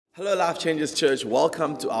Hello, Life Changers Church.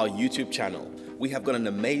 Welcome to our YouTube channel. We have got an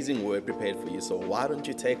amazing word prepared for you, so why don't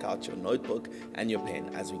you take out your notebook and your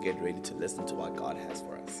pen as we get ready to listen to what God has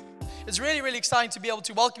for us. It's really, really exciting to be able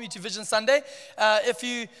to welcome you to Vision Sunday. If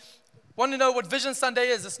you want to know what Vision Sunday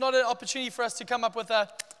is, it's not an opportunity for us to come up with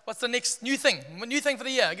what's the next new thing for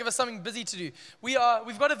the year. Give us something busy to do. We've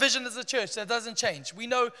got a vision as a church that doesn't change. We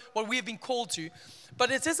know what we have been called to. But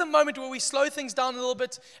it is a moment where we slow things down a little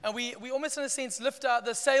bit and we almost, in a sense, lift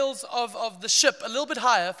the sails of the ship a little bit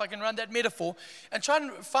higher, if I can run that metaphor, and try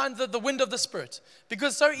and find the wind of the Spirit.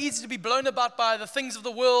 Because it's so easy to be blown about by the things of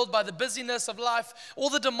the world, by the busyness of life, all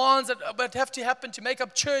the demands that have to happen to make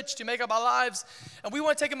up church, to make up our lives. And we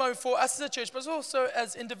want to take a moment for us as a church, but also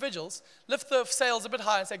as individuals, lift the sails a bit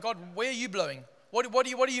higher and say, God, where are you blowing? What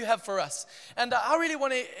do you have for us? And I really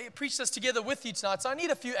want to preach this together with you tonight. So I need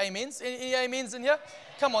a few amens. Any amens in here?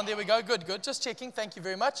 Come on, there we go. Good. Just checking. Thank you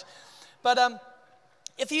very much. But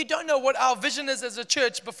if you don't know what our vision is as a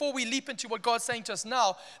church, before we leap into what God's saying to us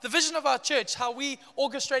now, the vision of our church, how we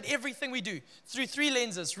orchestrate everything we do through three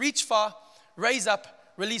lenses: reach far, raise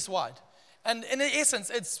up, release wide. And in essence,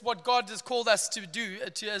 it's what God has called us to do,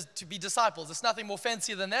 to be disciples. It's nothing more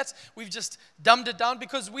fancy than that. We've just dumbed it down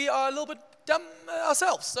because we are a little bit dumb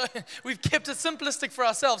ourselves. So we've kept it simplistic for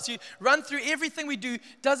ourselves. You run through everything we do.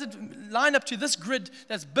 Does it line up to this grid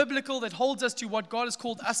that's biblical, that holds us to what God has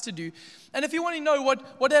called us to do? And if you want to know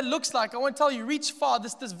what that looks like, I want to tell you, reach far.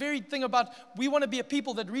 This very thing about we want to be a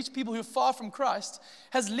people that reach people who are far from Christ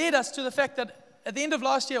has led us to the fact that at the end of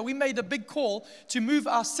last year, we made a big call to move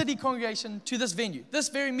our city congregation to this venue. This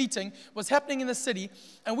very meeting was happening in the city,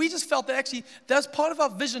 and we just felt that actually that's part of our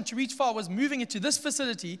vision to reach far was moving it to this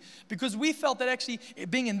facility, because we felt that actually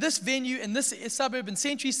being in this venue, in this suburb in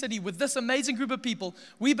Century City with this amazing group of people,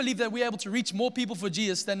 we believe that we're able to reach more people for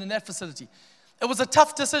Jesus than in that facility. It was a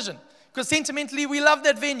tough decision, because sentimentally, we loved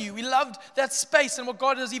that venue. We loved that space and what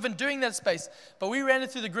God is even doing in that space. But we ran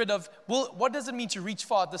it through the grid of, well, what does it mean to reach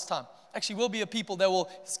far at this time? Actually, we'll be a people that will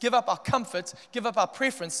give up our comfort, give up our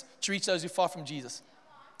preference to reach those who are far from Jesus.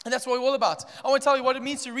 And that's what we're all about. I want to tell you what it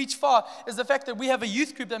means to reach far is the fact that we have a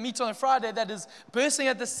youth group that meets on a Friday that is bursting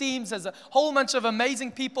at the seams. There's a whole bunch of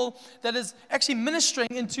amazing people that is actually ministering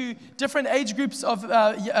into different age groups of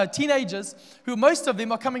teenagers who most of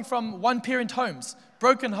them are coming from one-parent homes,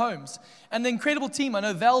 broken homes. And the incredible team, I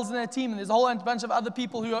know Val's in that team, and there's a whole bunch of other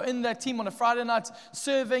people who are in that team on a Friday night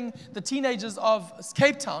serving the teenagers of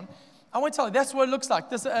Cape Town. I want to tell you, that's what it looks like.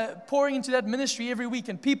 This pouring into that ministry every week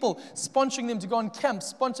and people sponsoring them to go on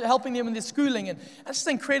camps, helping them in their schooling. And it's just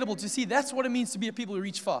incredible to see that's what it means to be a people who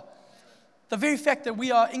reach far. The very fact that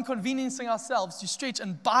we are inconveniencing ourselves to stretch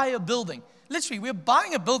and buy a building. Literally, we're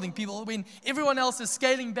buying a building, people, when everyone else is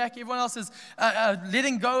scaling back, everyone else is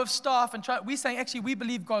letting go of staff. We're saying, actually, we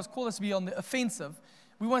believe God's called us to be on the offensive.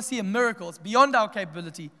 We want to see a miracle. It's beyond our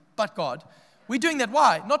capability, but God. We're doing that.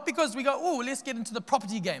 Why? Not because we go, oh, let's get into the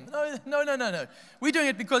property game. No. We're doing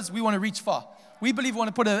it because we want to reach far. We believe we want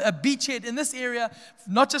to put a beachhead in this area,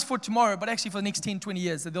 not just for tomorrow, but actually for the next 10, 20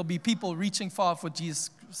 years, that there'll be people reaching far for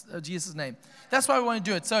Jesus' name. That's why we want to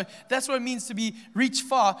do it. So that's what it means to be reach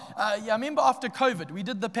far. I remember after COVID, we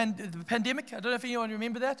did the pandemic. I don't know if anyone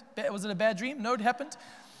remember that. Was it a bad dream? No, it happened.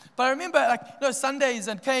 But I remember, Sundays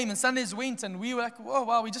came and Sundays went, and we were like, whoa,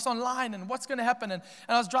 wow, we're just online, and what's going to happen? And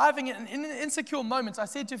I was driving, and in insecure moments, I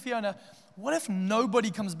said to Fiona, what if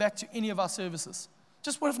nobody comes back to any of our services?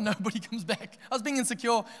 Just what if nobody comes back? I was being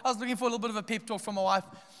insecure. I was looking for a little bit of a pep talk from my wife.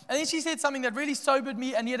 And then she said something that really sobered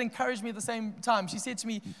me and yet encouraged me at the same time. She said to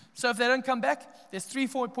me, so if they don't come back, there's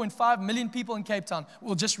 4.5 million people in Cape Town.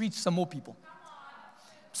 We'll just reach some more people.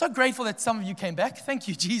 I'm so grateful that some of you came back. Thank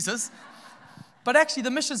you, Jesus. But actually, the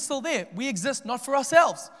mission's still there. We exist not for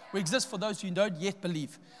ourselves. We exist for those who don't yet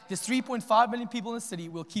believe. There's 3.5 million people in the city.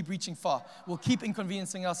 We'll keep reaching far. We'll keep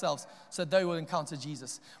inconveniencing ourselves so that they will encounter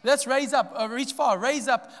Jesus. Let's raise up, reach far, raise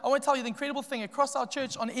up. I want to tell you the incredible thing. Across our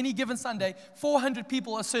church on any given Sunday, 400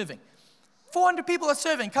 people are serving. 400 people are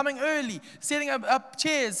serving, coming early, setting up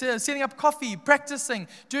chairs, setting up coffee, practicing,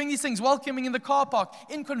 doing these things, welcoming in the car park,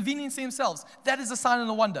 inconveniencing themselves. That is a sign and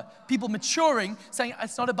a wonder. People maturing, saying,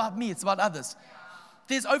 it's not about me, it's about others.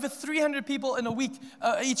 There's over 300 people in a week,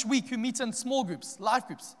 each week, who meet in small groups, life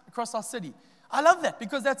groups, across our city. I love that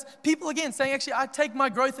because that's people, again, saying, actually, I take my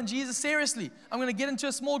growth in Jesus seriously. I'm going to get into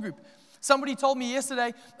a small group. Somebody told me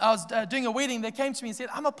yesterday, I was doing a wedding, they came to me and said,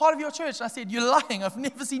 I'm a part of your church. And I said, you're lying, I've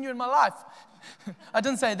never seen you in my life. I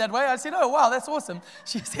didn't say it that way. I said, oh, wow, that's awesome.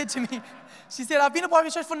 She said to me, I've been a part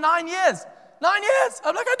of your church for 9 years. 9 years.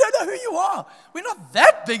 I'm like, I don't know who you are. We're not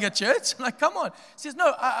that big a church. I'm like, come on. She says,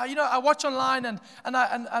 no, I watch online and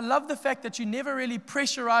I love the fact that you never really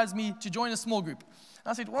pressurize me to join a small group.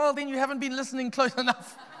 I said, well, then you haven't been listening close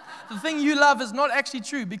enough. The thing you love is not actually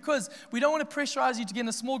true, because we don't want to pressurize you to get in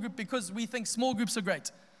a small group because we think small groups are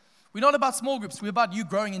great. We're not about small groups. We're about you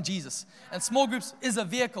growing in Jesus. And small groups is a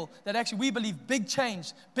vehicle that actually we believe big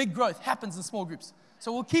change, big growth happens in small groups.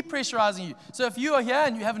 So we'll keep pressurizing you. So if you are here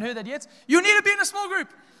and you haven't heard that yet, you need to be in a small group.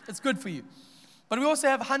 It's good for you. But we also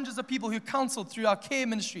have hundreds of people who counseled through our care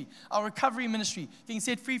ministry, our recovery ministry, getting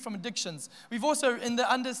set free from addictions. We've also, in the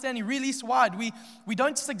understanding, released wide, we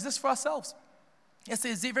don't just exist for ourselves. Yes,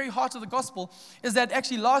 the very heart of the gospel is that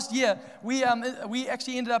actually last year, we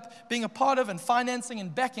actually ended up being a part of and financing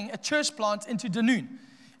and backing a church plant into Dunoon,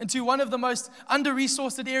 into one of the most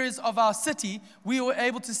under-resourced areas of our city. We were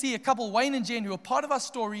able to see a couple, Wayne and Jen, who were part of our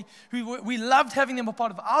story, who we loved having them a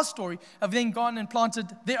part of our story, have then gone and planted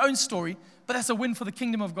their own story, but that's a win for the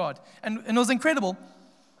kingdom of God. And it was incredible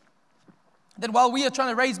that while we are trying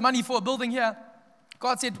to raise money for a building here,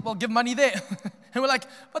 God said, well, give money there. And we're like,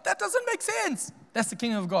 but that doesn't make sense. That's the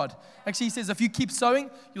kingdom of God. Actually, he says, if you keep sowing,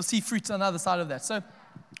 you'll see fruit on the other side of that. So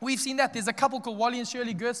we've seen that. There's a couple called Wally and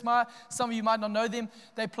Shirley Gersmeyer. Some of you might not know them.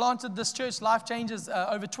 They planted this church, Life Changers,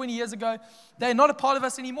 over 20 years ago. They're not a part of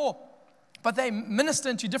us anymore. But they minister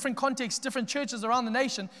into different contexts, different churches around the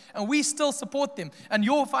nation, and we still support them. And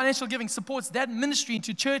your financial giving supports that ministry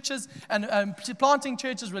into churches and planting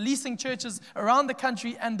churches, releasing churches around the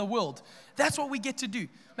country and the world. That's what we get to do.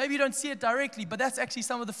 Maybe you don't see it directly, but that's actually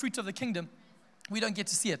some of the fruit of the kingdom. We don't get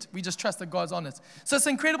to see it. We just trust that God's on it. So it's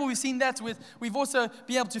incredible. We've seen that we've also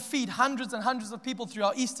been able to feed hundreds and hundreds of people through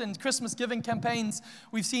our Easter and Christmas giving campaigns.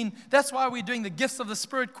 We've seen, that's why we're doing the Gifts of the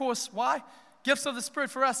Spirit course. Why? Gifts of the Spirit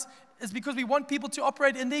for us is because we want people to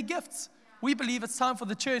operate in their gifts. We believe it's time for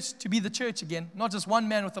the church to be the church again, not just one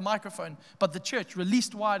man with a microphone, but the church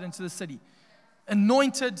released wide into the city.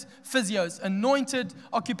 Anointed physios, anointed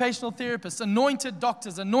occupational therapists, anointed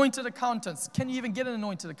doctors, anointed accountants. Can you even get an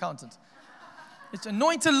anointed accountant? It's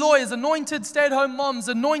anointed lawyers, anointed stay-at-home moms,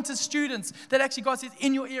 anointed students that actually God says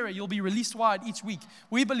in your area you'll be released wide each week.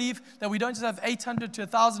 We believe that we don't just have 800 to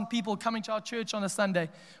 1,000 people coming to our church on a Sunday.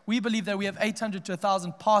 We believe that we have 800 to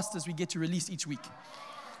 1,000 pastors we get to release each week.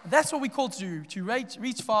 That's what we call to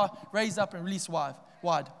reach far, raise up, and release wide.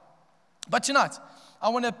 But tonight, I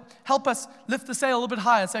want to help us lift the sail a little bit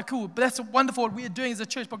higher and say, cool, but that's wonderful what we are doing as a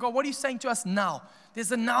church. But God, what are you saying to us now?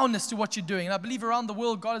 There's a nowness to what you're doing. And I believe around the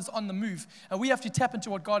world, God is on the move. And we have to tap into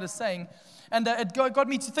what God is saying. And it got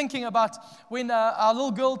me to thinking about when our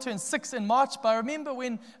little girl turned 6 in March. But I remember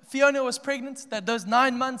when Fiona was pregnant, those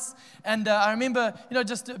 9 months. And I remember,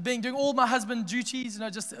 just doing all my husband duties,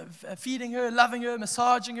 just feeding her, loving her,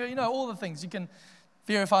 massaging her, all the things. You can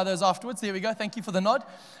verify those afterwards. There we go. Thank you for the nod.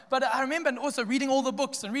 But I remember also reading all the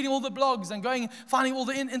books and reading all the blogs and finding all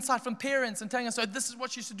the insight from parents and telling us, so this is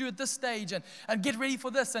what you should do at this stage and get ready for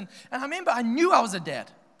this. And I remember I knew I was a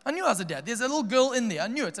dad. There's a little girl in there. I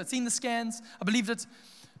knew it. I'd seen the scans. I believed it.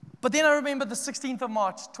 But then I remember the 16th of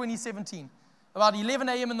March, 2017. About 11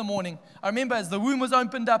 a.m. in the morning. I remember as the womb was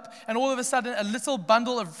opened up and all of a sudden a little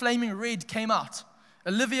bundle of flaming red came out.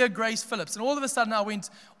 Olivia Grace Phillips. And all of a sudden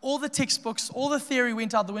all the textbooks, all the theory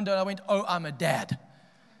went out the window, and I went, oh, I'm a dad.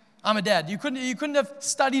 I'm a dad. You couldn't have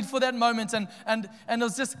studied for that moment, and it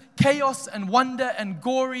was just chaos and wonder and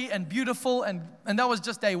gory and beautiful, and that was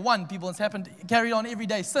just day one. People, it's happened, carried on every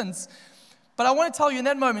day since. But I want to tell you in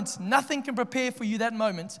that moment, nothing can prepare for you that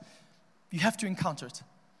moment. You have to encounter it.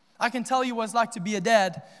 I can tell you what it's like to be a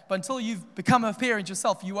dad, but until you've become a parent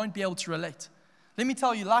yourself, you won't be able to relate. Let me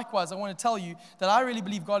tell you, likewise, I want to tell you that I really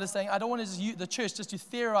believe God is saying, I don't want the church just to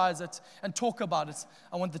theorize it and talk about it.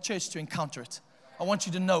 I want the church to encounter it. I want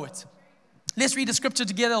you to know it. Let's read the scripture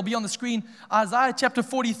together. It'll be on the screen. Isaiah chapter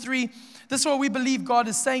 43. This is what we believe God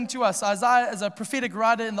is saying to us. Isaiah is a prophetic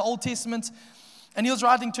writer in the Old Testament, and he was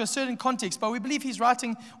writing to a certain context, but we believe he's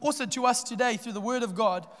writing also to us today through the word of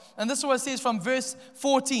God. And this is what it says from verse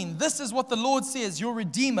 14. This is what the Lord says, your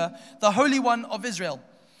Redeemer, the Holy One of Israel.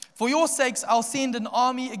 For your sakes, I'll send an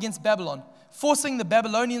army against Babylon, forcing the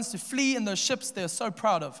Babylonians to flee in those ships they are so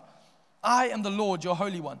proud of. I am the Lord, your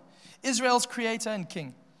Holy One, Israel's creator and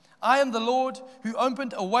king. I am the Lord who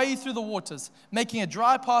opened a way through the waters, making a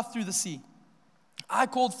dry path through the sea. I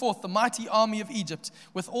called forth the mighty army of Egypt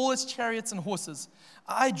with all its chariots and horses.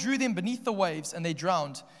 I drew them beneath the waves, and they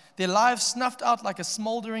drowned. Their lives snuffed out like a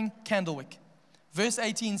smoldering candlewick. Verse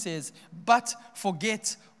 18 says, but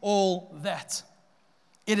forget all that.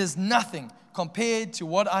 It is nothing compared to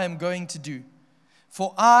what I am going to do.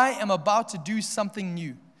 For I am about to do something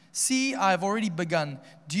new. See, I have already begun.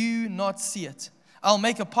 Do you not see it? I'll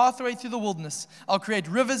make a pathway through the wilderness. I'll create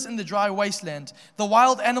rivers in the dry wasteland. The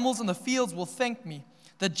wild animals in the fields will thank me.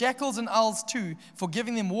 The jackals and owls too, for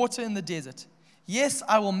giving them water in the desert. Yes,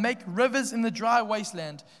 I will make rivers in the dry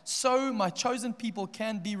wasteland, so my chosen people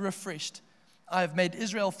can be refreshed. I have made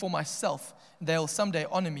Israel for myself, and they will someday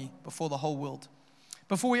honor me before the whole world.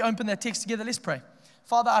 Before we open that text together, let's pray.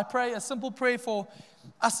 Father, I pray a simple prayer for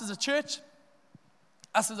us as a church,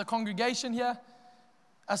 us as a congregation here,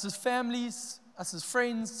 us as families, us as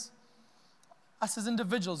friends, us as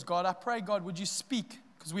individuals, God. I pray, God, would you speak,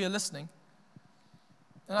 because we are listening.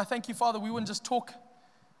 And I thank you, Father, we wouldn't just talk,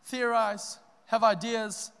 theorize, have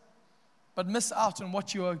ideas, but miss out on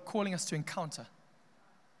what you are calling us to encounter,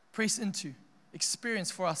 press into, experience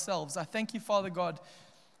for ourselves. I thank you, Father God.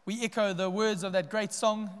 We echo the words of that great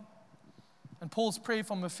song and Paul's prayer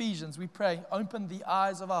from Ephesians. We pray, open the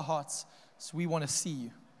eyes of our hearts so we want to see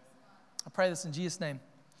you. I pray this in Jesus' name.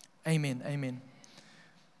 Amen. Amen.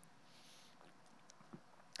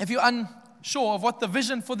 If you're unsure of what the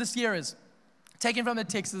vision for this year is, taken from the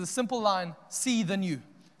text is a simple line, see the new.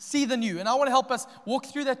 See the new. And I want to help us walk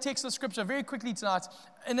through that text of Scripture very quickly tonight,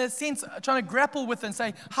 in a sense, trying to grapple with and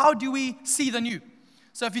say, how do we see the new?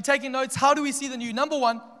 So if you're taking notes, how do we see the new? Number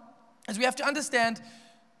one is we have to understand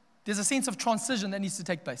there's a sense of transition that needs to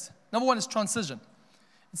take place. Number one is transition.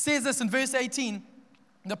 It says this in verse 18.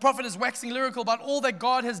 The prophet is waxing lyrical about all that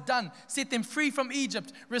God has done, set them free from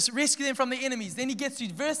Egypt, rescue them from the enemies. Then he gets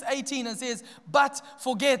to verse 18 and says, but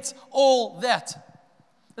forget all that.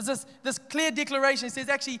 There's this clear declaration. He says,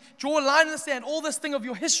 actually, draw a line in the sand, all this thing of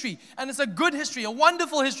your history. And it's a good history, a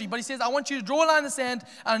wonderful history. But he says, I want you to draw a line in the sand,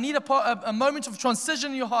 and I need a moment of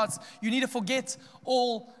transition in your hearts. You need to forget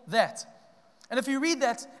all that. And if you read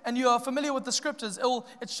that and you are familiar with the scriptures,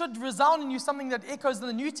 it should resound in you something that echoes in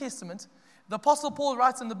the New Testament. The Apostle Paul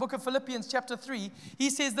writes in the book of Philippians chapter 3, he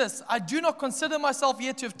says this, I do not consider myself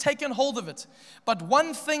yet to have taken hold of it, but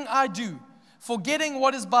one thing I do, forgetting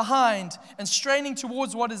what is behind and straining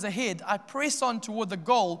towards what is ahead, I press on toward the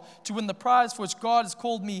goal to win the prize for which God has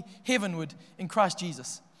called me heavenward in Christ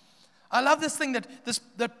Jesus. I love this thing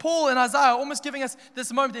that Paul and Isaiah are almost giving us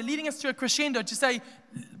this moment. They're leading us to a crescendo to say,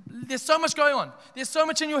 there's so much going on. There's so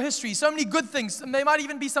much in your history, so many good things. And there might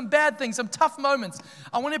even be some bad things, some tough moments.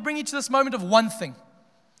 I want to bring you to this moment of one thing.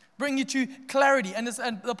 Bring you to clarity. And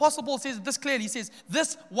the Apostle Paul says this clearly. He says,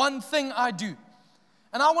 this one thing I do.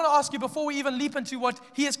 And I want to ask you, before we even leap into what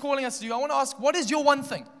he is calling us to do, I want to ask, what is your one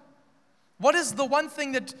thing? What is the one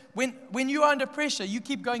thing that when you are under pressure, you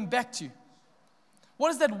keep going back to? What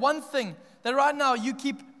is that one thing that right now you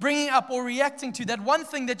keep bringing up or reacting to? That one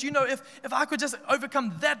thing that you know, if I could just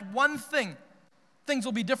overcome that one thing, things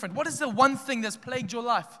will be different. What is the one thing that's plagued your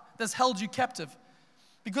life, that's held you captive?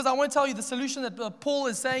 Because I want to tell you the solution that Paul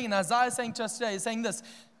is saying and Isaiah is saying to us today is saying this,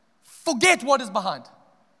 forget what is behind.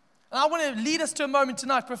 And I want to lead us to a moment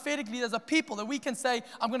tonight, prophetically, as a people, that we can say,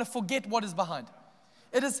 I'm going to forget what is behind.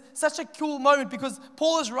 It is such a cool moment because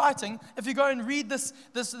Paul is writing, if you go and read this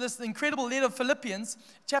incredible letter of Philippians,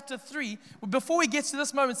 chapter 3, before he gets to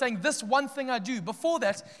this moment saying, this one thing I do, before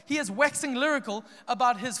that, he is waxing lyrical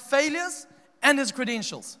about his failures and his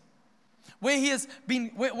credentials. Where he has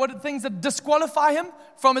been, what are the things that disqualify him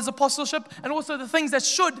from his apostleship, and also the things that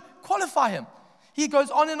should qualify him. He goes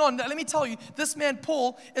on and on. Now, let me tell you, this man,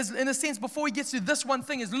 Paul, is in a sense, before he gets to this one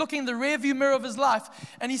thing, is looking in the rearview mirror of his life,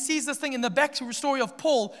 and he sees this thing in the backstory of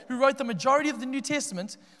Paul, who wrote the majority of the New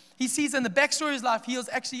Testament. He sees in the backstory of his life, he was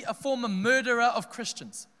actually a former murderer of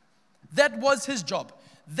Christians. That was his job.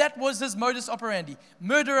 That was his modus operandi,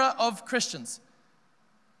 murderer of Christians.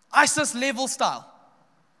 ISIS-level style.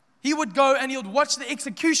 He would go and he would watch the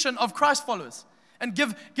execution of Christ followers. And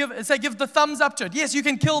give the thumbs up to it. Yes, you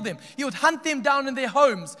can kill them. He would hunt them down in their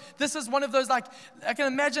homes. This is one of those, like, I can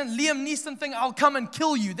imagine Liam Neeson thing, I'll come and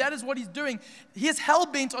kill you. That is what he's doing. He is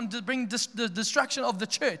hell-bent on bringing the destruction of the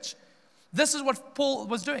church. This is what Paul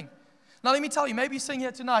was doing. Now, let me tell you, maybe you're sitting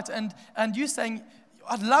here tonight and you're saying,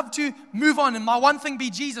 I'd love to move on and my one thing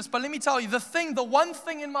be Jesus. But let me tell you, the one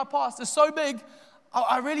thing in my past is so big,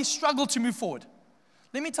 I really struggle to move forward.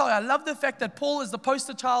 Let me tell you, I love the fact that Paul is the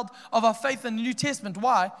poster child of our faith in the New Testament.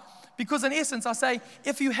 Why? Because in essence, I say,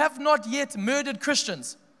 if you have not yet murdered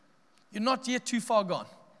Christians, you're not yet too far gone.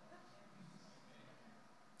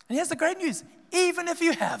 And here's the great news. Even if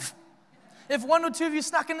you have, if one or two of you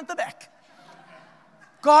snuck in at the back,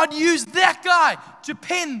 God used that guy to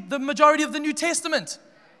pen the majority of the New Testament.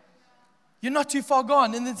 You're not too far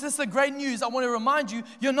gone. And this is the great news. I want to remind you,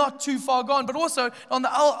 you're not too far gone. But also, on the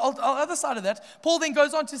other side of that, Paul then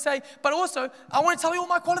goes on to say, but also, I want to tell you all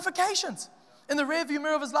my qualifications. In the rearview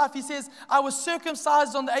mirror of his life, he says, I was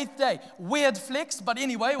circumcised on the 8th day. Weird flex, but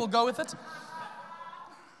anyway, we'll go with it.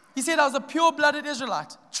 He said, I was a pure-blooded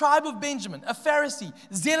Israelite, tribe of Benjamin, a Pharisee,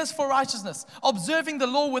 zealous for righteousness, observing the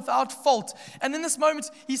law without fault. And in this moment,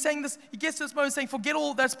 he's saying this, he gets to this moment saying, forget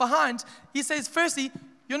all that's behind. He says, firstly,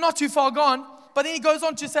 you're not too far gone. But then he goes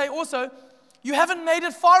on to say also, you haven't made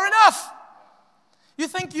it far enough. You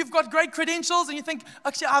think you've got great credentials and you think,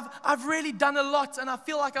 actually, I've really done a lot and I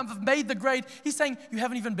feel like I've made the grade. He's saying, you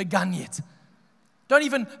haven't even begun yet. Don't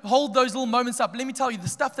even hold those little moments up. Let me tell you, the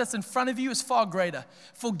stuff that's in front of you is far greater.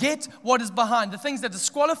 Forget what is behind. The things that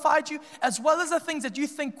disqualified you, as well as the things that you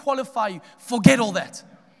think qualify you. Forget all that.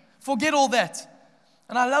 Forget all that.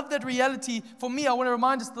 And I love that reality. For me, I want to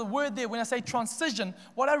remind us the word there, when I say transition,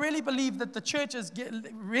 what I really believe that the church is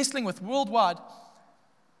wrestling with worldwide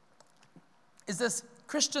is this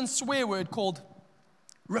Christian swear word called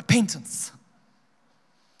repentance.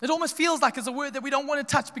 It almost feels like it's a word that we don't want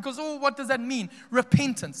to touch because, what does that mean?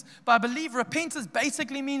 Repentance. But I believe repentance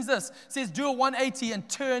basically means this. It says do a 180 and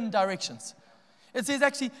turn directions. It says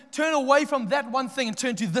actually turn away from that one thing and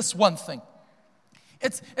turn to this one thing.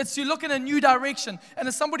 It's you look in a new direction. And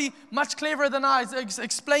as somebody much cleverer than I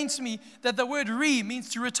explained to me that the word means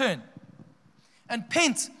to return. And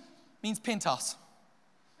pent means penthouse.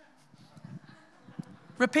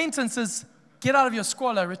 Repentance is get out of your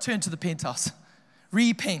squalor, return to the penthouse.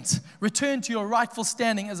 Repent. Return to your rightful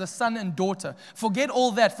standing as a son and daughter. Forget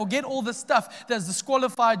all that. Forget all the stuff that has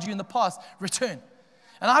disqualified you in the past. Return.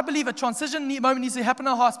 And I believe a transition moment needs to happen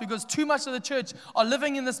in our hearts because too much of the church are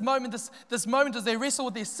living in this moment, this moment as they wrestle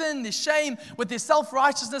with their sin, their shame, with their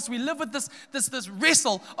self-righteousness. We live with this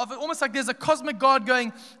wrestle of almost like there's a cosmic God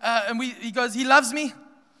going, he goes, he loves me.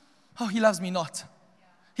 Oh, he loves me not.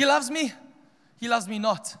 He loves me. He loves me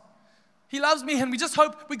not. He loves me, and we just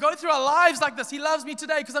hope we go through our lives like this. He loves me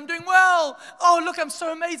today because I'm doing well. Oh, look, I'm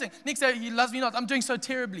so amazing. Next day, he loves me not. I'm doing so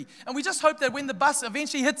terribly. And we just hope that when the bus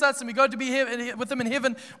eventually hits us and we go to be here with him in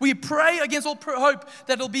heaven, we pray against all hope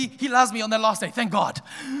that it'll be, he loves me on that last day. Thank God.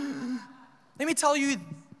 Let me tell you,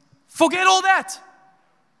 forget all that.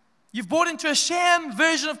 You've bought into a sham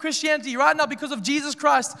version of Christianity right now because of Jesus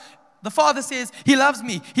Christ. The Father says, He loves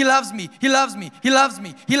me, He loves me, He loves me, He loves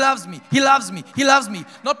me, He loves me, He loves me, He loves me.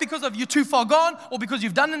 Not because of you too far gone or because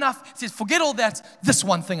you've done enough. He says, forget all that, this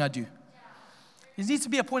one thing I do. There needs to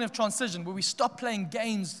be a point of transition where we stop playing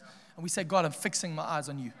games and we say, God, I'm fixing my eyes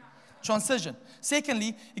on you. Transition.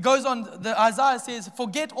 Secondly, it goes on, Isaiah says,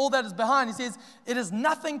 forget all that is behind. He says, it is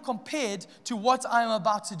nothing compared to what I am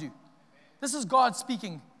about to do. This is God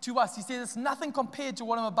speaking to us. He says it's nothing compared to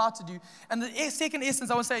what I'm about to do. And the second essence,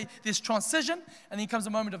 I would say, there's transition, and then comes a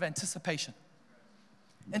moment of anticipation.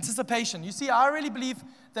 Anticipation. You see, I really believe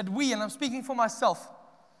that we, and I'm speaking for myself,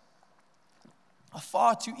 are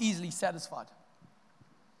far too easily satisfied.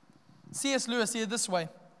 C.S. Lewis said it this way,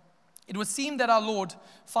 it would seem that our Lord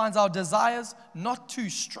finds our desires not too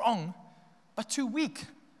strong, but too weak.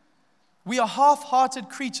 We are half-hearted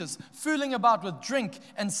creatures, fooling about with drink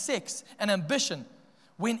and sex and ambition,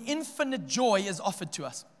 when infinite joy is offered to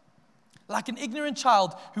us. Like an ignorant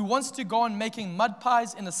child who wants to go on making mud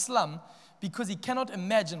pies in a slum because he cannot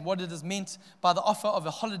imagine what it is meant by the offer of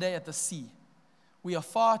a holiday at the sea. We are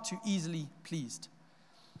far too easily pleased.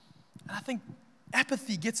 And I think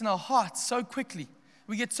apathy gets in our hearts so quickly.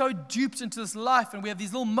 We get so duped into this life and we have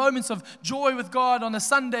these little moments of joy with God on a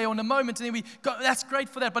Sunday or in a moment, and then we go, that's great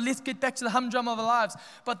for that, but let's get back to the humdrum of our lives.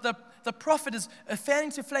 But the prophet is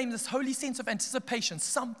fanning to flame this holy sense of anticipation.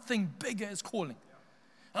 Something bigger is calling.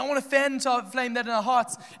 And I want to fan into flame that in our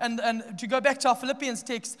hearts. And to go back to our Philippians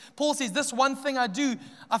text, Paul says, this one thing I do,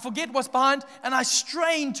 I forget what's behind and I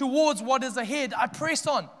strain towards what is ahead. I press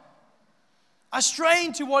on. I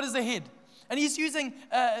strain to what is ahead. And he's using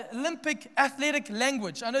Olympic athletic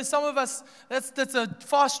language. I know some of us, that's a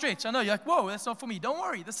far stretch. I know, you're like, whoa, that's not for me. Don't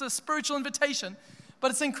worry, this is a spiritual invitation.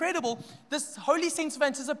 But it's incredible. This holy sense of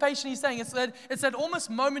anticipation, he's saying, it's that almost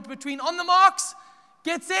moment between on the marks,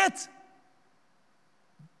 get set.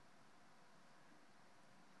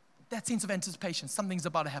 That sense of anticipation, something's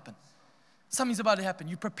about to happen. Something's about to happen.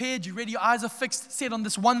 You're prepared, you're ready, your eyes are fixed, set on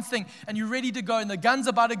this one thing, and you're ready to go, and the gun's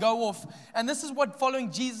about to go off. And this is what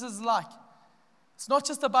following Jesus is like. It's not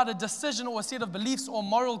just about a decision or a set of beliefs or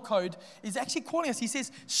moral code. He's actually calling us. He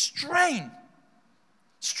says, strain,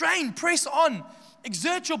 press on,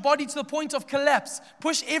 exert your body to the point of collapse,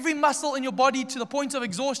 push every muscle in your body to the point of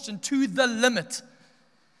exhaustion, to the limit.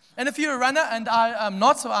 And if you're a runner, and I am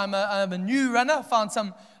not, so I'm a new runner, I found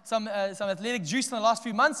some athletic juice in the last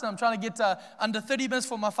few months, and I'm trying to get under 30 minutes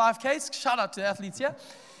for my 5Ks. Shout out to the athletes here.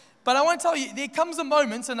 But I want to tell you, there comes a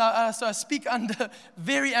moment, and so I speak under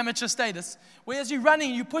very amateur status, where as you're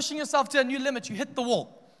running, you're pushing yourself to a new limit, you hit the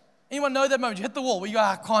wall. Anyone know that moment? You hit the wall where you go,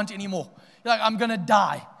 I can't anymore. You're like, I'm going to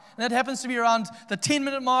die. And that happens to be around the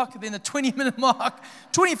 10-minute mark, then the 20-minute mark,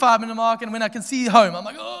 25-minute mark, and when I can see home, I'm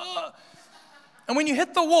like, oh. And when you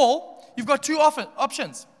hit the wall, you've got two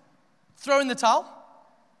options. Throw in the towel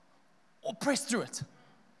or press through it.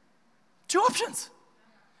 Two options.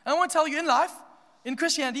 And I want to tell you, in life, in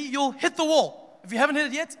Christianity, you'll hit the wall. If you haven't hit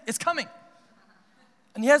it yet, it's coming.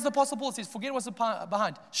 And here's the Apostle Paul says, forget what's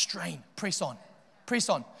behind. Strain, press on. Press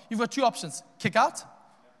on. You've got two options. Kick out,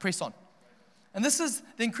 press on. And this is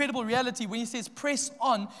the incredible reality when he says press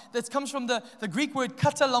on, that comes from the Greek word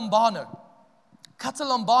katalambano.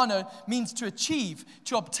 Katalambano means to achieve,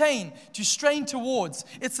 to obtain, to strain towards.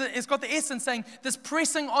 It's got the essence saying this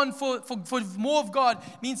pressing on for more of God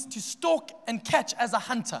means to stalk and catch as a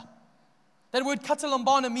hunter. That word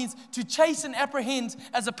katalambano means to chase and apprehend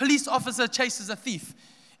as a police officer chases a thief.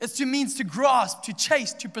 It means to grasp, to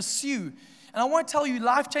chase, to pursue. And I want to tell you,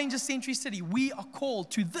 Life Changes Century City, we are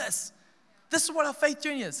called to this. This is what our faith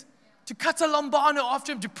journey is. To katalambano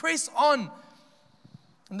after Him, to press on.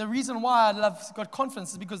 And the reason why I got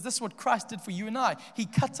confidence is because this is what Christ did for you and I. He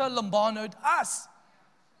katalambanoed us.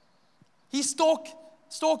 He stalked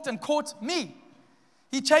and caught me.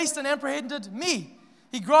 He chased and apprehended me.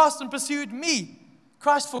 He grasped and pursued me.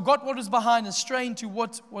 Christ forgot what was behind and strained to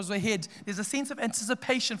what was ahead. There's a sense of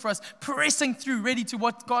anticipation for us, pressing through, ready to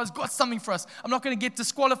what God's got something for us. I'm not going to get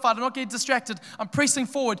disqualified. I'm not getting distracted. I'm pressing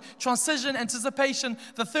forward. Transition, anticipation.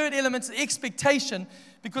 The third element is expectation,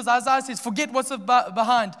 because Isaiah says, forget what's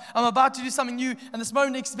behind. I'm about to do something new. And this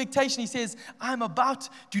moment of expectation, he says, I'm about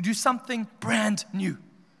to do something brand new.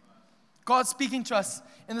 God's speaking to us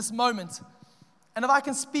in this moment. And if I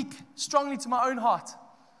can speak strongly to my own heart,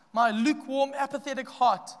 my lukewarm, apathetic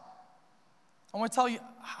heart, I want to tell you,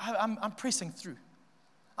 I'm pressing through.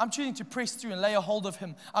 I'm choosing to press through and lay a hold of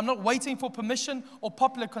Him. I'm not waiting for permission or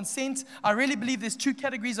popular consent. I really believe there's two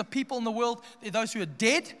categories of people in the world. There are those who are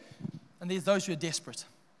dead, and there's those who are desperate.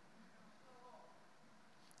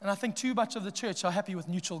 And I think too much of the church are happy with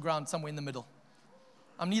neutral ground somewhere in the middle.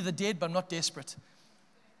 I'm neither dead, but I'm not desperate.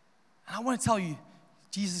 And I want to tell you,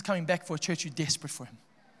 Jesus is coming back for a church who's desperate for Him.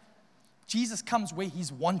 Jesus comes where He's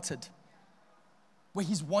wanted, where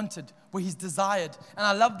He's desired. And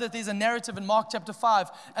I love that there's a narrative in Mark chapter 5,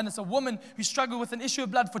 and it's a woman who struggled with an issue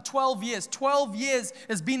of blood for 12 years. 12 years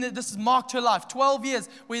has marked her life. 12 years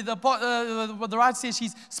where the writer says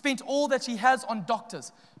she's spent all that she has on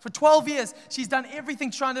doctors. For 12 years, she's done everything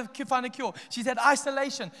trying to find a cure. She's had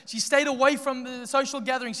isolation. She stayed away from the social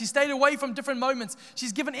gatherings. She stayed away from different moments.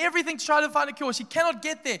 She's given everything to try to find a cure. She cannot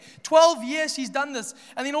get there. 12 years she's done this.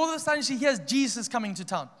 And then all of a sudden she hears Jesus coming to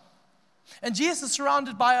town. And Jesus is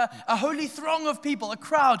surrounded by a holy throng of people, a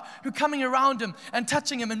crowd who are coming around Him and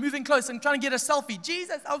touching Him and moving close and trying to get a selfie.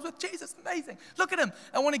 Jesus, I was with Jesus, amazing. Look at Him.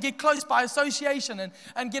 I want to get close by association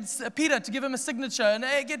and get Peter to give him a signature and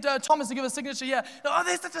get Thomas to give a signature here. Oh,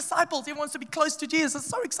 there's the disciples. He wants to be close to Jesus. It's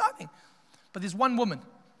so exciting. But there's one woman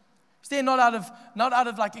who's there not out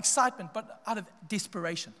of like excitement, but out of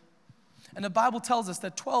desperation. And the Bible tells us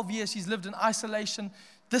that 12 years she's lived in isolation.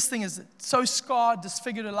 This thing is so scarred,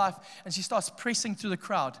 disfigured her life, and she starts pressing through the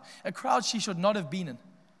crowd, a crowd she should not have been in.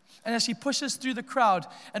 And as she pushes through the crowd,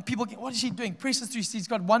 and people get, what is she doing? Presses through. She's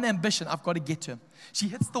got one ambition. I've got to get to Him. She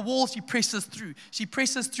hits the wall. She presses through. She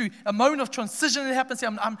presses through. A moment of transition that happens.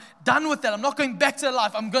 I'm done with that. I'm not going back to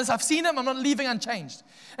life. I've seen Him. I'm not leaving unchanged.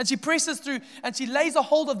 And she presses through, and she lays a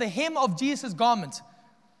hold of the hem of Jesus' garment.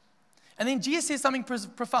 And then Jesus says something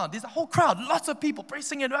profound. There's a whole crowd, lots of people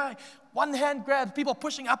pressing it. One hand grabs, people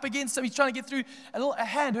pushing up against him. He's trying to get through. Her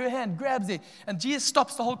hand grabs it. And Jesus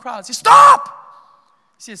stops the whole crowd. He says, stop!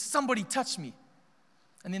 He says, somebody touch me.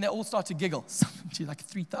 And then they all start to giggle. She's like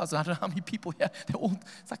 3,000. I don't know how many people here.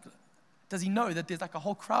 It's like, does He know that there's like a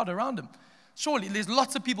whole crowd around Him? Surely there's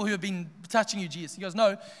lots of people who have been touching you, Jesus. He goes,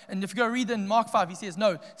 no. And if you go read in Mark 5, he says,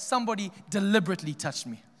 no, somebody deliberately touched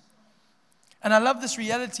me. And I love this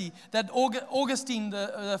reality that Augustine,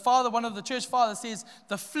 the father, one of the church fathers, says,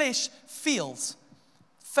 the flesh feels,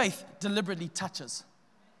 faith deliberately touches.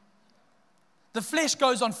 The flesh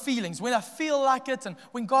goes on feelings. When I feel like it and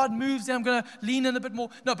when God moves, then I'm going to lean in a bit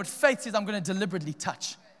more. No, but faith says I'm going to deliberately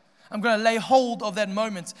touch. I'm going to lay hold of that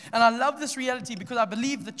moment. And I love this reality because I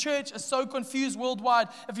believe the church is so confused worldwide.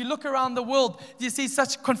 If you look around the world, you see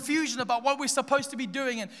such confusion about what we're supposed to be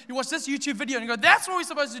doing. And you watch this YouTube video and you go, that's what we're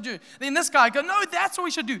supposed to do. Then this guy goes, no, that's what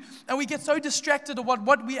we should do. And we get so distracted of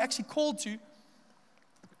what we're actually called to.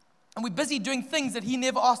 And we're busy doing things that He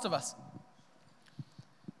never asked of us.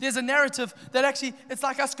 There's a narrative that actually, it's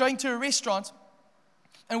like us going to a restaurant.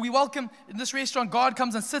 And we welcome, in this restaurant, God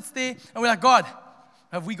comes and sits there. And we're like, God,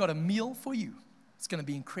 have we got a meal for you? It's going to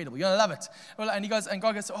be incredible. You're going to love it. And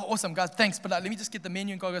God goes, oh, awesome, guys, thanks. But let me just get the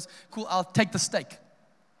menu. And God goes, cool, I'll take the steak.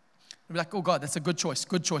 We're like, oh, God, that's a good choice.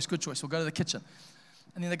 We'll go to the kitchen.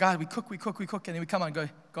 And then the guy, we cook. And then we come out and go,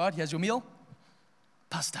 God, here's your meal.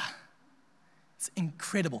 Pasta. It's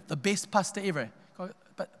incredible. The best pasta ever. God,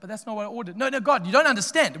 but that's not what I ordered. No, God, you don't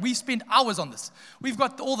understand. We spent hours on this. We've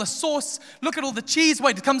got all the sauce. Look at all the cheese.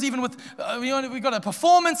 Wait, it comes even with, we've got a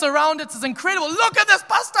performance around it. It's incredible. Look at this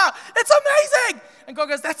pasta. It's amazing. And God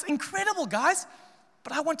goes, that's incredible, guys.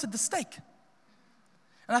 But I wanted the steak.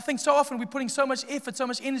 And I think so often we're putting so much effort, so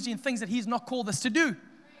much energy in things that He's not called us to do.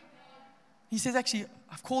 He says, actually,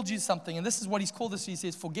 I've called you something. And this is what He's called us to. He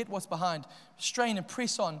says, forget what's behind. Strain and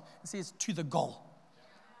press on. He says, to the goal,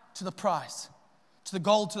 to the prize. To the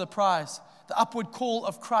goal, to the prize, the upward call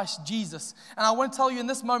of Christ Jesus. And I want to tell you in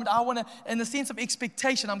this moment, in the sense of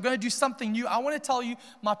expectation, I'm going to do something new. I want to tell you,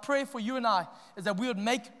 my prayer for you and I is that we would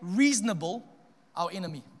make reasonable our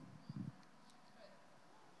enemy.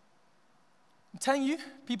 I'm telling you,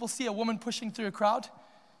 people see a woman pushing through a crowd.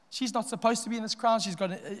 She's not supposed to be in this crowd. She's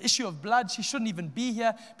got an issue of blood. She shouldn't even be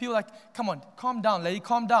here. People are like, come on, calm down, lady,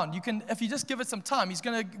 calm down. If you just give it some time, He's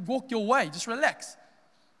going to walk your way. Just relax.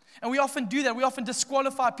 And we often do that. We often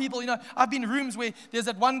disqualify people. I've been in rooms where there's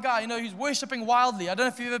that one guy, who's worshiping wildly. I don't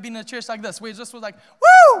know if you've ever been in a church like this, where it just was like,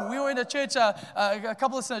 woo! We were in a church, a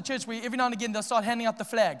couple of us in a church where every now and again they'll start handing out the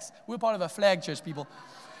flags. We're part of a flag church, people.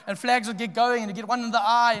 And flags would get going, and you get one in the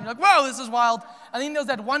eye, and you're like, whoa, this is wild. And then there was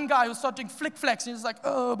that one guy who would start doing flick flacks, and he's like,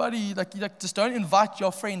 oh, buddy, just don't invite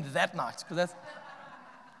your friend that night, because that's...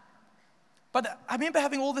 But I remember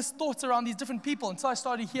having all these thoughts around these different people until I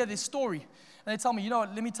started to hear their story. And they tell me,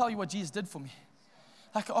 what, let me tell you what Jesus did for me.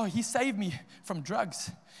 Like, oh, He saved me from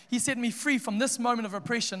drugs. He set me free from this moment of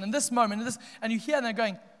oppression and this moment and this. And you hear and they're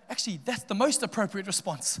going, actually, that's the most appropriate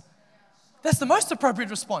response. That's the most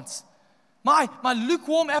appropriate response. My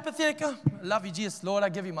lukewarm, apathetic, oh, I love you, Jesus. Lord, I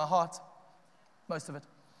give you my heart. Most of it.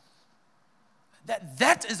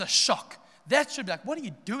 That is a shock. That should be like, what are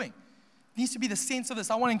you doing? It needs to be the sense of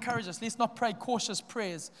this. I want to encourage us. Let's not pray cautious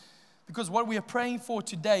prayers. Because what we are praying for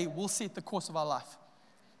today will set the course of our life.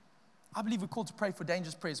 I believe we're called to pray for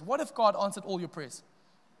dangerous prayers. What if God answered all your prayers?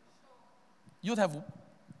 You'd have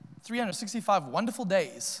 365 wonderful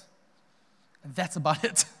days. And that's about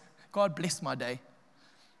it. God bless my day.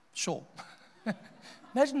 Sure.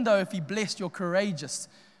 Imagine though if He blessed your courageous,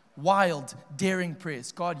 wild, daring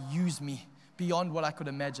prayers. God, use me beyond what I could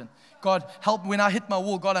imagine. God, help when I hit my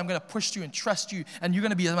wall. God, I'm going to push you and trust you. And you're going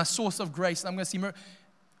to be my source of grace. And I'm going to see miracles.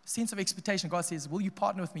 Sense of expectation. God says, will you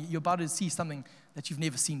partner with me? You're about to see something that you've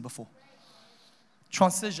never seen before.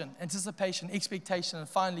 Transition, anticipation, expectation, and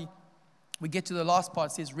finally, we get to the last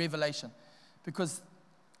part. It says revelation. Because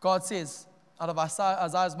God says, out of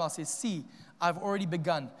Isaiah's mouth, says, see, I've already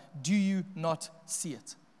begun. Do you not see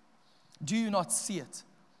it? Do you not see it?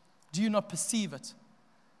 Do you not perceive it?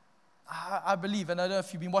 I believe, and I don't know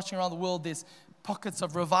if you've been watching around the world, there's pockets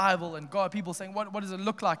of revival and God, people saying, what does it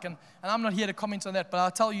look like? And I'm not here to comment on that, but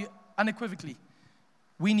I'll tell you unequivocally,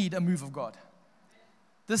 we need a move of God.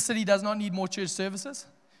 This city does not need more church services.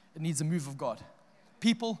 It needs a move of God.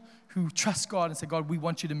 People who trust God and say, God, we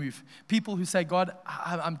want you to move. People who say, God,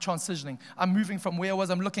 I'm transitioning. I'm moving from where I was.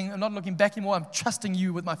 I'm not looking back anymore. I'm trusting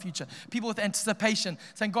you with my future. People with anticipation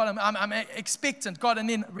saying, God, I'm expectant. God, and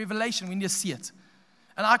then revelation, we need to see it.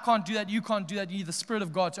 And I can't do that. You can't do that. You need the Spirit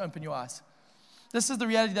of God to open your eyes. This is the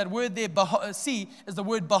reality. That word there, see, is the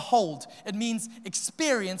word behold. It means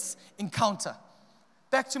experience, encounter.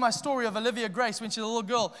 Back to my story of Olivia Grace when she was a little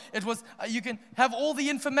girl. It was, you can have all the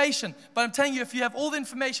information, but I'm telling you, if you have all the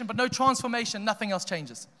information but no transformation, nothing else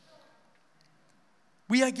changes.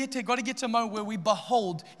 We got to get to a moment where we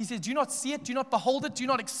behold. He says, do you not see it? Do you not behold it? Do you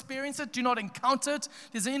not experience it? Do you not encounter it?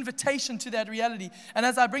 There's an invitation to that reality. And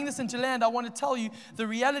as I bring this into land, I want to tell you the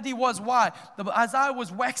reality was why. Isaiah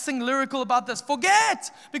was waxing lyrical about this.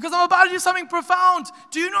 Forget, because I'm about to do something profound.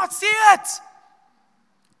 Do you not see it?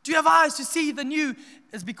 Do you have eyes to see the new?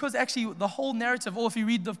 It's because actually the whole narrative, or if you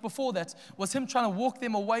read before that, was him trying to walk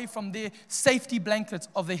them away from their safety blanket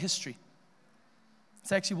of their history.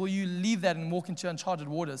 It's actually, will you leave that and walk into uncharted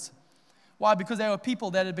waters? Why? Because there were people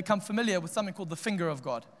that had become familiar with something called the finger of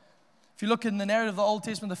God. If you look in the narrative of the Old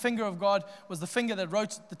Testament, the finger of God was the finger that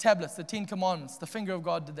wrote the tablets, the 10 Commandments. The finger of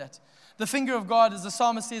God did that. The finger of God, as the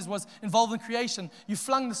psalmist says, was involved in creation. You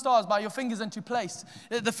flung the stars by your fingers into place.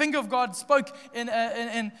 The finger of God spoke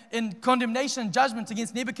in condemnation and judgment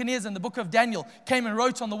against Nebuchadnezzar in the book of Daniel, came and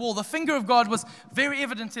wrote on the wall. The finger of God was very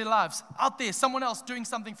evident in their lives. Out there, someone else doing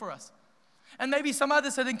something for us. And maybe some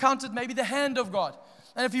others had encountered maybe the hand of God.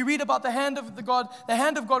 And if you read about the hand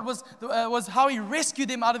of God was how he rescued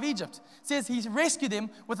them out of Egypt. It says he rescued them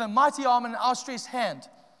with a mighty arm and an outstretched hand.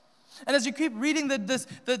 And as you keep reading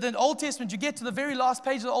the Old Testament, you get to the very last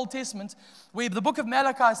page of the Old Testament, where the book of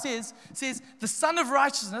Malachi says, the Son of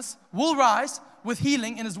Righteousness will rise with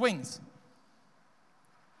healing in his wings.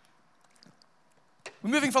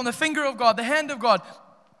 We're moving from the finger of God, the hand of God.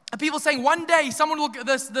 And people saying one day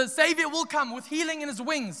the Savior will come with healing in his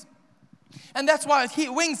wings. And that's why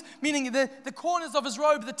wings, meaning the corners of his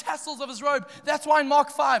robe, the tassels of his robe. That's why in Mark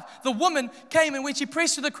 5, the woman came, and when she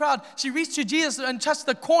pressed through the crowd, she reached to Jesus and touched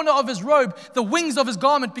the corner of his robe, the wings of his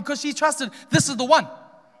garment, because she trusted this is the one.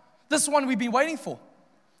 This is the one we've been waiting for.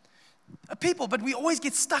 People, but we always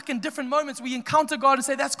get stuck in different moments. We encounter God and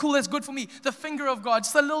say, that's cool, that's good for me. The finger of God,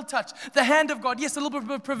 just a little touch. The hand of God, yes, a little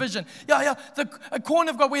bit of provision. A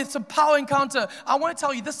corner of God where it's some power encounter. I want to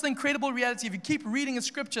tell you, this is the incredible reality. If you keep reading the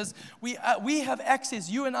scriptures, we have access,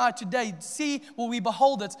 you and I today, will we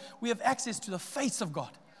behold it, we have access to the face of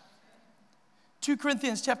God. 2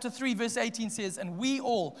 Corinthians chapter 3 verse 18 says, and we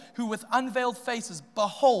all who with unveiled faces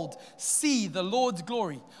behold, see the Lord's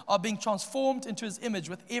glory, are being transformed into his image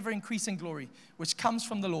with ever increasing glory, which comes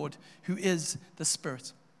from the Lord who is the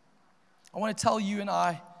Spirit. I want to tell you and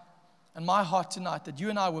I, and my heart tonight, that you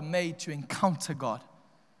and I were made to encounter God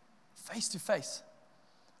face to face.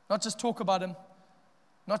 Not just talk about him,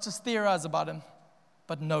 not just theorize about him,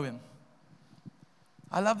 but know him.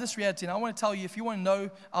 I love this reality, and I want to tell you, if you want to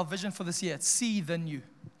know our vision for this year, it's see the new.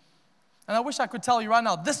 And I wish I could tell you right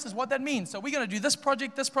now, this is what that means. So we're going to do this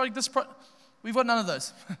project. We've got none of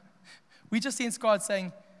those. We just sense God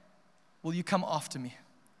saying, will you come after me?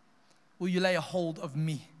 Will you lay a hold of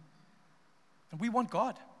me? And we want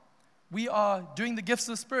God. We are doing the gifts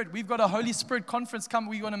of the Spirit. We've got a Holy Spirit conference coming.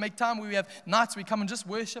 We want to make time where we have nights we come and just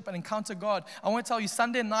worship and encounter God. I want to tell you,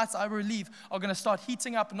 Sunday nights, I believe, are going to start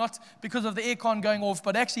heating up, not because of the aircon going off,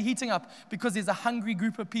 but actually heating up because there's a hungry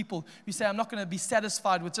group of people who say, I'm not going to be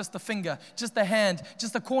satisfied with just the finger, just the hand,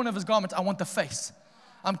 just the corner of his garment. I want the face.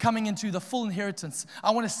 I'm coming into the full inheritance.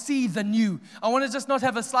 I want to see the new. I want to just not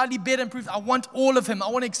have a slightly better improved. I want all of him. I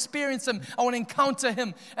want to experience him. I want to encounter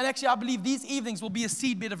him. And actually, I believe these evenings will be a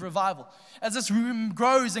seedbed of revival. As this room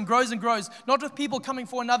grows and grows and grows, not with people coming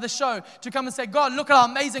for another show to come and say, God, look at our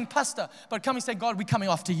amazing pastor, but come and say, God, we're coming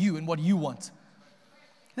after you and what you want.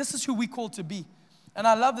 This is who we call to be. And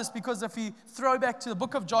I love this because if you throw back to the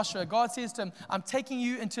book of Joshua, God says to him, I'm taking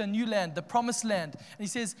you into a new land, the promised land. And he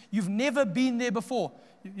says, you've never been there before.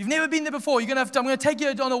 You've never been there before. I'm going to take you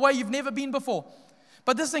on a way you've never been before.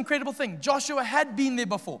 But this is an incredible thing. Joshua had been there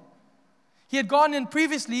before. He had gone in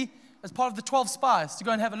previously as part of the 12 spies to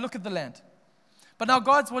go and have a look at the land. But now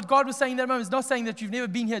what God was saying in that moment is not saying that you've never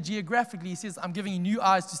been here geographically. He says, I'm giving you new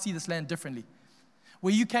eyes to see this land differently.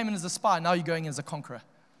 Where you came in as a spy, now you're going in as a conqueror.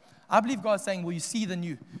 I believe God's saying, will you see the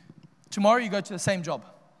new? Tomorrow you go to the same job.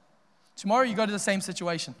 Tomorrow you go to the same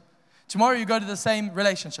situation. Tomorrow you go to the same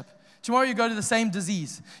relationship. Tomorrow you go to the same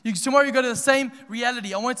disease. Tomorrow you go to the same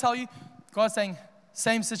reality. I want to tell you, God's saying,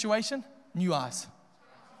 same situation, new eyes.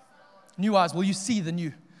 New eyes. Will you see the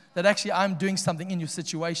new? That actually I'm doing something in your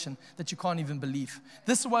situation that you can't even believe.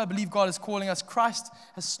 This is why I believe God is calling us. Christ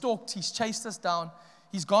has stalked. He's chased us down.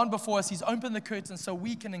 He's gone before us. He's opened the curtain so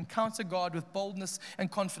we can encounter God with boldness and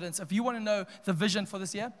confidence. If you want to know the vision for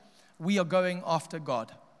this year, we are going after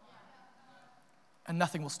God. And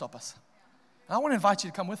nothing will stop us. And I want to invite you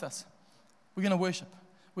to come with us. We're going to worship.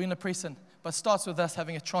 We're going to press in. But it starts with us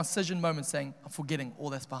having a transition moment saying, I'm forgetting all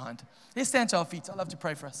that's behind. Let's stand to our feet. I'd love to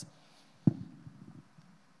pray for us.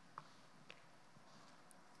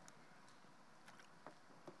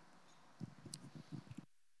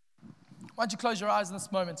 Why don't you close your eyes in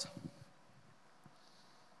this moment?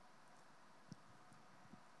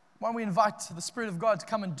 Why don't we invite the Spirit of God to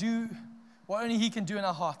come and do what only He can do in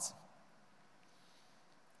our hearts?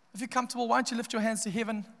 If you're comfortable, why don't you lift your hands to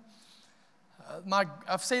heaven?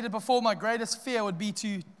 I've said it before, my greatest fear would be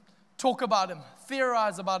to talk about Him,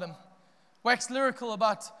 theorize about Him, wax lyrical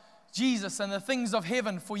about Jesus and the things of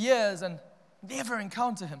heaven for years and never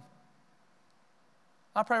encounter Him.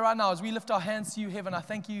 I pray right now as we lift our hands to you, heaven, I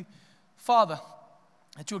thank you, Father,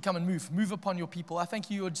 that you would come and move upon your people. I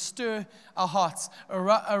thank you would stir our hearts,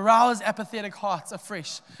 arouse apathetic hearts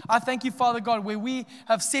afresh. I thank you, Father God, where we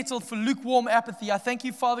have settled for lukewarm apathy. I thank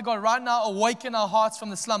you, Father God, right now, awaken our hearts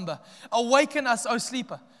from the slumber. Awaken us, O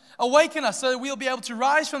sleeper. Awaken us so that we'll be able to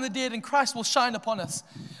rise from the dead and Christ will shine upon us.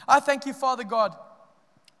 I thank you, Father God,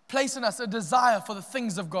 place in us a desire for the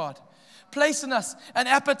things of God. place in us an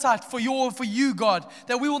appetite for you, God,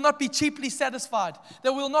 that we will not be cheaply satisfied,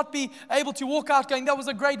 that we will not be able to walk out going, that was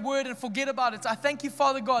a great word, and forget about it. I thank you,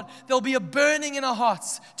 Father God, there'll be a burning in our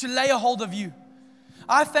hearts to lay a hold of you.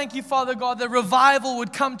 I thank you, Father God, that revival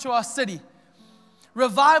would come to our city.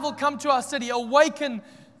 Revival come to our city, awaken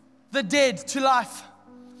the dead to life,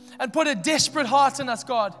 and put a desperate heart in us,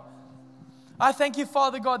 God. I thank you,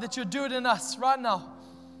 Father God, that you'll do it in us right now.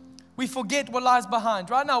 We forget what lies behind.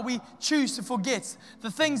 Right now, we choose to forget the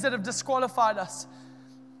things that have disqualified us.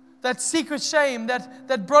 That secret shame,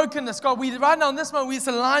 that brokenness. God, right now in this moment, we just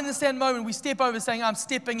align in the sand moment. We step over saying, I'm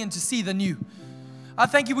stepping in to see the new. I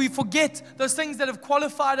thank you, we forget those things that have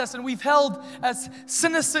qualified us and we've held as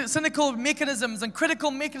cynical mechanisms and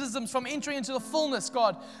critical mechanisms from entering into the fullness,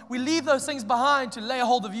 God. We leave those things behind to lay a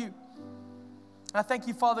hold of you. I thank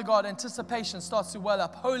you, Father God, anticipation starts to well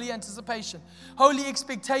up. Holy anticipation, holy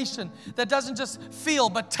expectation that doesn't just feel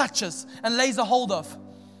but touches and lays a hold of.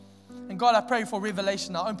 And God, I pray for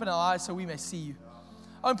revelation now. Open our eyes so we may see you.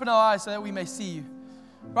 Open our eyes so that we may see you.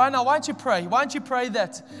 Right now, why don't you pray? Why don't you pray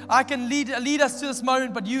that I can lead us to this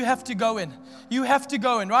moment, but you have to go in. You have to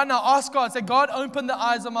go in. Right now, ask God, say, God, open the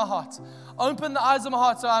eyes of my heart. Open the eyes of my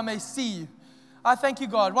heart so I may see you. I thank you,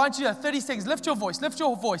 God. Why don't you, 30 seconds, lift your voice, lift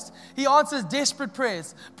your voice. He answers desperate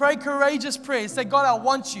prayers. Pray courageous prayers. Say, God, I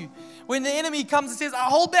want you. When the enemy comes and says, I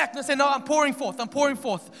hold back, and say, no, I'm pouring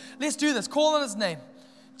forth. Let's do this. Call on his name.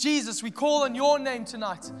 Jesus, we call on your name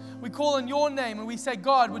tonight. We call on your name and we say,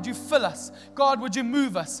 God, would you fill us? God, would you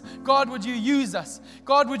move us? God, would you use us?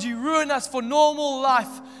 God, would you ruin us for normal life?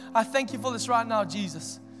 I thank you for this right now,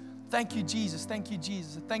 Jesus. Thank you, Jesus. Thank you,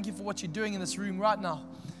 Jesus. Thank you for what you're doing in this room right now.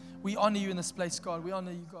 We honor you in this place, God. We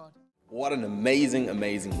honor you, God. What an amazing,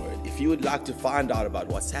 amazing word. If you would like to find out about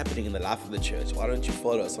what's happening in the life of the church, why don't you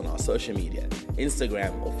follow us on our social media,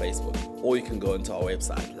 Instagram or Facebook, or you can go into our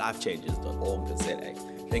website, lifechanges.org.za.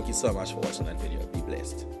 Thank you so much for watching that video. Be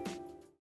blessed.